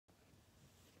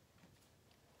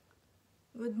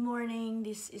Good morning.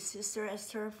 This is Sister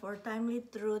Esther for Timely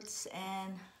Truths,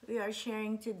 and we are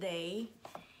sharing today.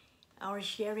 Our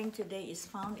sharing today is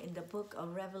found in the book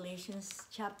of Revelations,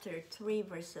 chapter 3,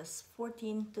 verses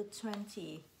 14 to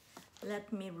 20.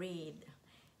 Let me read.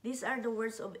 These are the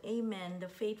words of Amen, the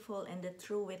faithful and the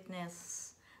true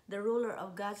witness, the ruler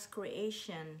of God's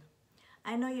creation.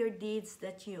 I know your deeds,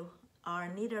 that you are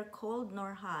neither cold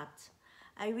nor hot.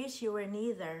 I wish you were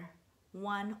neither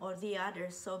one or the other,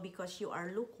 so because you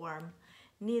are lukewarm,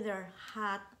 neither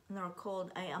hot nor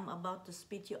cold, I am about to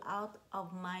spit you out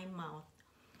of my mouth.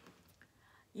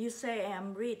 You say, I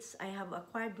am rich, I have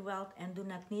acquired wealth and do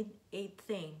not need a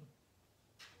thing.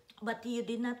 But you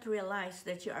did not realize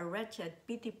that you are wretched,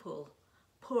 pitiful,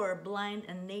 poor, blind,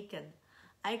 and naked.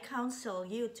 I counsel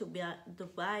you to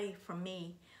buy from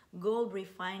me gold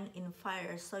refined in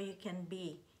fire, so you can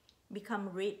become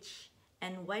rich,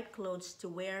 and white clothes to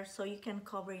wear, so you can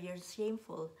cover your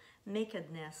shameful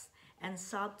nakedness, and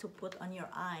salve to put on your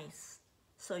eyes,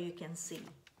 so you can see.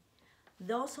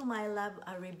 Those whom I love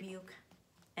I rebuke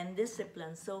and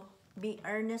discipline, so be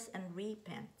earnest and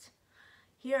repent.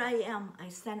 Here I am, I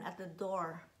stand at the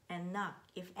door and knock.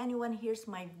 If anyone hears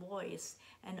my voice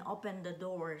and open the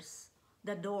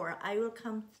door, I will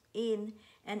come in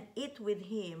and eat with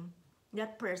him,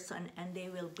 that person, and they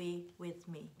will be with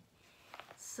me.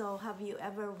 So have you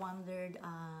ever wondered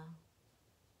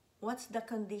what's the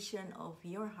condition of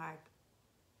your heart,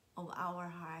 of our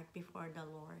heart before the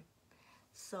Lord?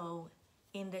 So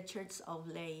in the church of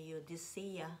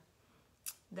Laodicea,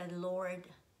 the Lord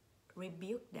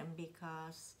rebuked them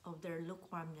because of their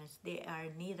lukewarmness. They are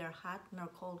neither hot nor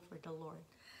cold for the Lord.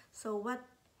 So what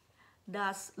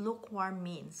does lukewarm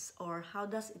means, or how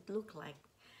does it look like?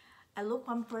 A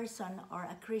lukewarm person or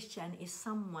a Christian is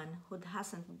someone who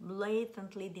hasn't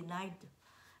blatantly denied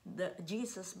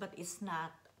Jesus, but is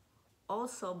not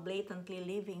also blatantly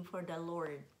living for the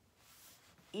Lord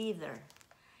either.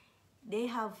 They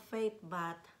have faith,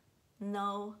 but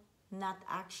no, not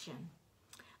action.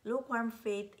 Lukewarm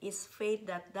faith is faith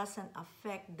that doesn't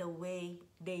affect the way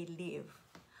they live.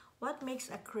 What makes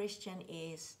a Christian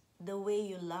is the way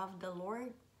you love the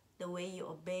Lord, the way you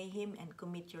obey Him and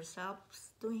commit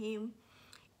yourselves to Him,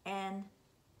 and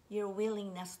your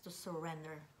willingness to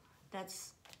surrender.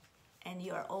 And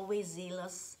you are always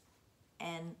zealous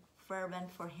and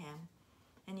fervent for Him,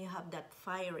 and you have that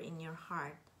fire in your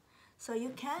heart. So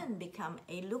you can become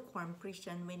a lukewarm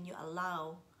Christian when you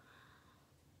allow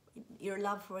your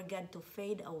love for God to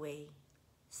fade away.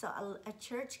 So a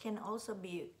church can also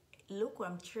be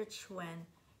lukewarm church when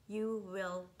you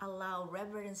will allow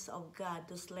reverence of God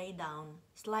to slide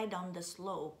down the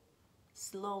slope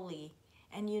slowly.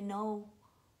 And you know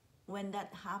when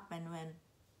that happens, when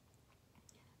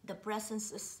the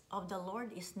presence of the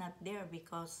Lord is not there,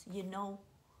 because you know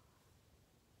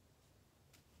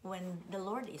when the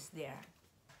Lord is there,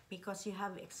 because you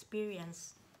have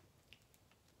experienced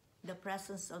the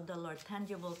presence of the Lord,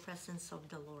 tangible presence of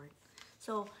the Lord.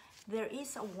 So there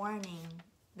is a warning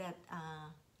that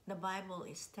the Bible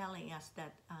is telling us,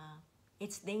 that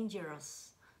it's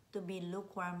dangerous to be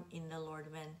lukewarm in the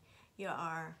Lord when you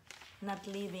are not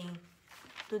living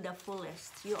to the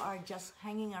fullest. You are just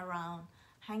hanging around,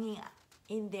 hanging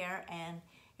in there, and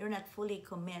you're not fully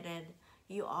committed.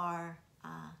 You are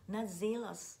not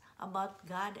zealous about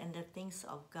God and the things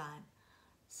of God.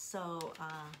 So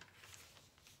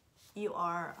you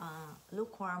are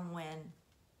lukewarm when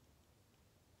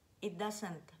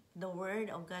the word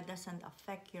of God doesn't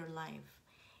affect your life.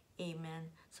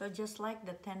 Amen. So just like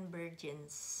the 10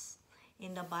 virgins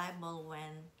in the Bible,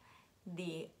 when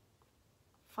the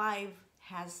 5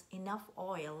 has enough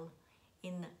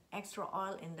extra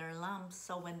oil in their lamps,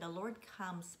 so when the Lord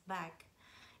comes back,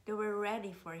 they were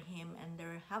ready for Him and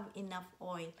they have enough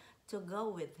oil to go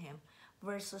with Him,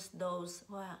 versus those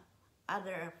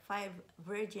other 5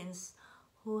 virgins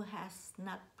who has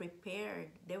not prepared.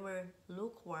 They were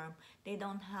lukewarm. They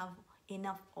don't have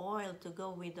enough oil to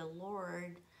go with the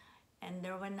Lord, and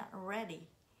they were not ready.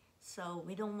 So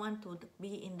we don't want to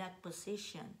be in that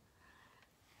position.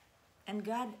 And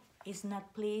God is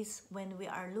not pleased when we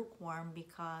are lukewarm,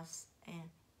 because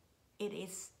it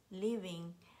is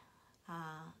leaving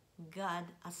God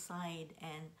aside,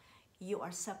 and you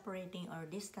are separating or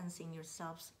distancing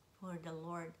yourselves for the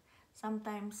Lord.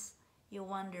 Sometimes you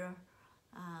wonder,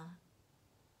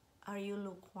 are you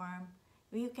lukewarm?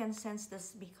 You can sense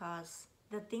this because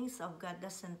the things of God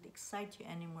doesn't excite you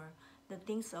anymore. The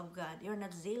things of God, you're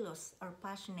not zealous or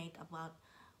passionate about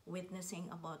witnessing,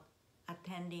 about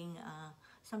attending.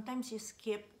 Sometimes you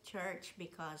skip church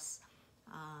because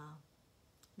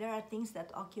there are things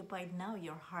that occupy now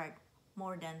your heart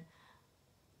more than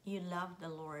you love the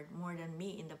Lord more than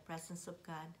me in the presence of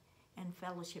God and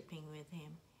fellowshipping with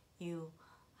Him. You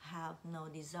have no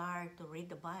desire to read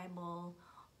the Bible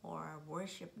or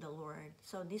worship the Lord.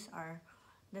 So these are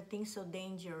the things so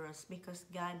dangerous, because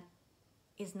God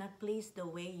is not pleased the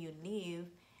way you live,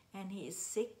 and He is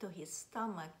sick to His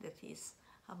stomach that He's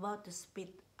about to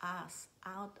spit us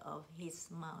out of His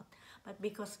mouth. But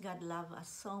because God loves us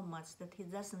so much that He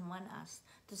doesn't want us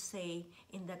to stay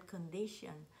in that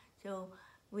condition. So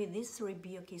with this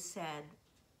rebuke, He said,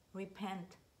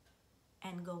 repent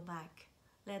and go back.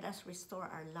 Let us restore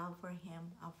our love for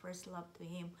Him, our first love to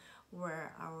Him,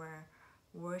 where our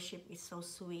worship is so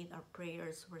sweet, our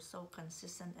prayers were so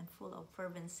consistent and full of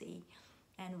fervency,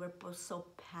 and we're so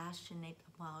passionate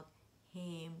about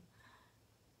Him.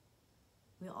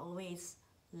 We always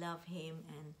love Him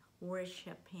and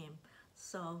worship Him.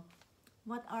 So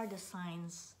what are the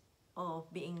signs of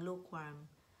being lukewarm?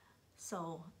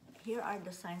 So here are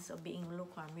the signs of being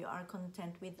lukewarm. You are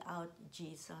content without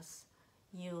Jesus.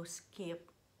 You skip,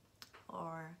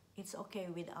 or it's okay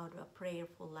without a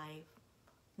prayerful life,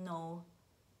 no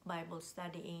Bible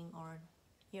studying, or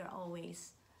you're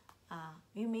always,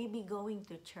 you may be going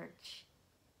to church,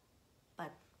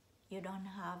 but you don't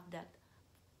have that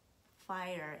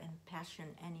fire and passion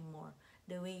anymore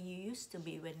the way you used to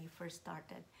be when you first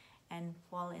started and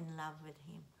fall in love with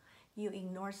Him. You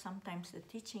ignore sometimes the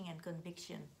teaching and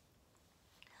conviction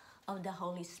of the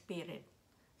Holy Spirit.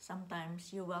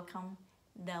 Sometimes you welcome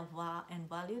and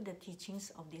value the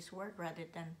teachings of this word rather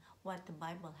than what the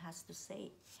Bible has to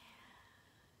say.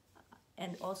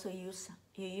 And also you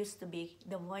used to be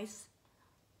the voice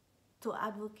to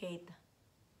advocate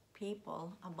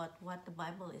people about what the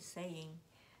Bible is saying.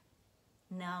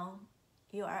 Now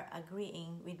you are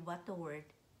agreeing with what the word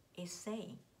is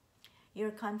saying.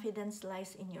 Your confidence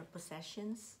lies in your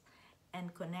possessions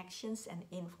and connections and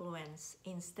influence,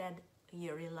 instead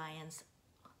your reliance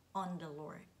on the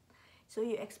Lord. So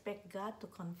you expect God to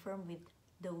confirm with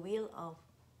the will of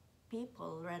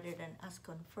people rather than us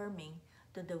confirming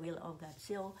to the will of God.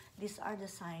 So these are the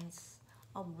signs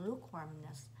of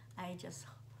lukewarmness. I just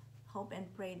hope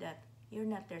and pray that you're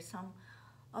not there. Some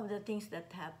of the things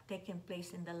that have taken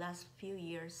place in the last few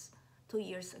years, 2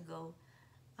 years ago,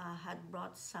 had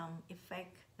brought some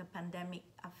effect. The pandemic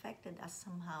affected us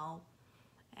somehow,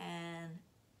 and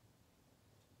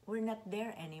we're not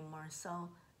there anymore. So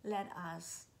let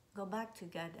us go back to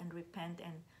God and repent,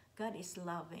 and God is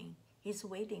loving. He's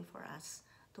waiting for us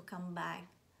to come back,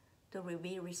 to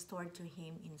be restored to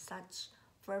Him in such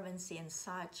fervency and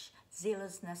such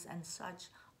zealousness and such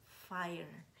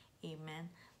fire. Amen.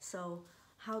 So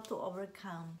how to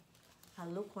overcome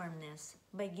lukewarmness?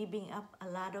 By giving up a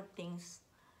lot of things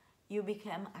you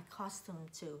become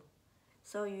accustomed to.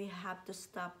 So you have to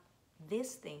stop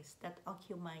these things that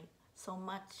occupy so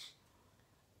much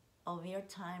of your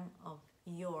time, of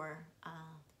your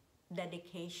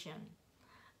dedication.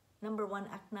 Number one,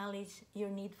 acknowledge your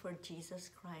need for Jesus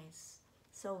Christ.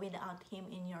 So without Him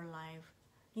in your life,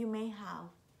 you may have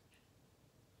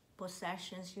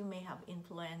possessions, you may have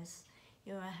influence,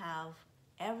 you may have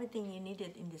everything you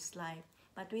needed in this life,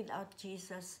 but without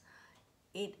Jesus,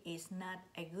 it is not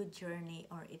a good journey,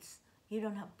 or you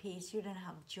don't have peace, you don't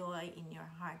have joy in your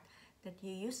heart that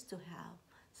you used to have.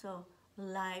 So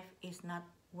life is not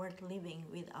worth living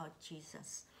without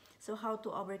Jesus. So how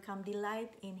to overcome?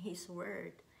 Delight in His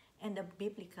word and the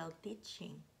biblical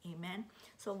teaching. Amen.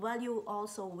 So value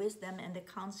also wisdom and the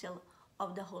counsel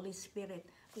of the Holy Spirit,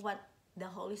 what the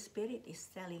Holy Spirit is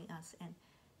telling us, and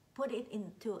put it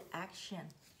into action.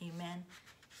 Amen.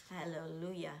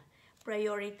 Hallelujah.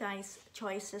 Prioritize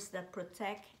choices that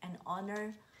protect and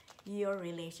honor your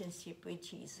relationship with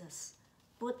Jesus.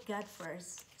 Put God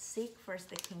first. Seek first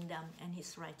the kingdom and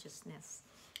His righteousness.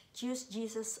 Choose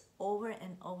Jesus over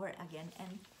and over again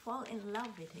and fall in love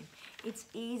with Him. It's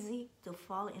easy to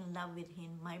fall in love with Him,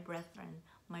 my brethren,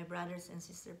 my brothers and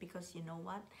sisters, because you know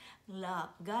what?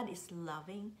 God is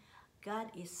loving. God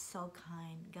is so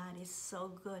kind. God is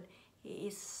so good. He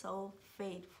is so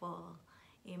faithful.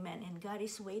 Amen. And God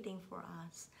is waiting for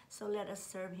us. So let us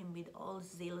serve Him with all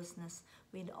zealousness,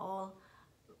 with all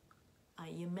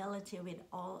humility, with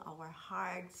all our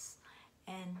hearts,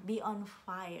 and be on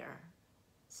fire.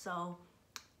 So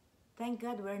thank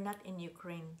God we're not in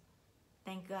Ukraine.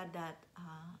 Thank God that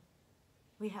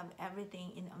we have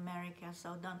everything in America.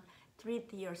 So don't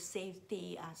treat your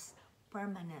safety as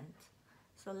permanent.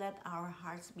 So let our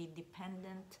hearts be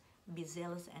dependent, be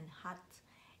zealous and hot,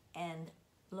 and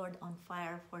Lord on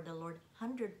fire for the Lord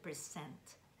 100%.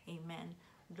 Amen.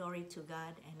 Glory to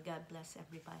God, and God bless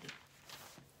everybody.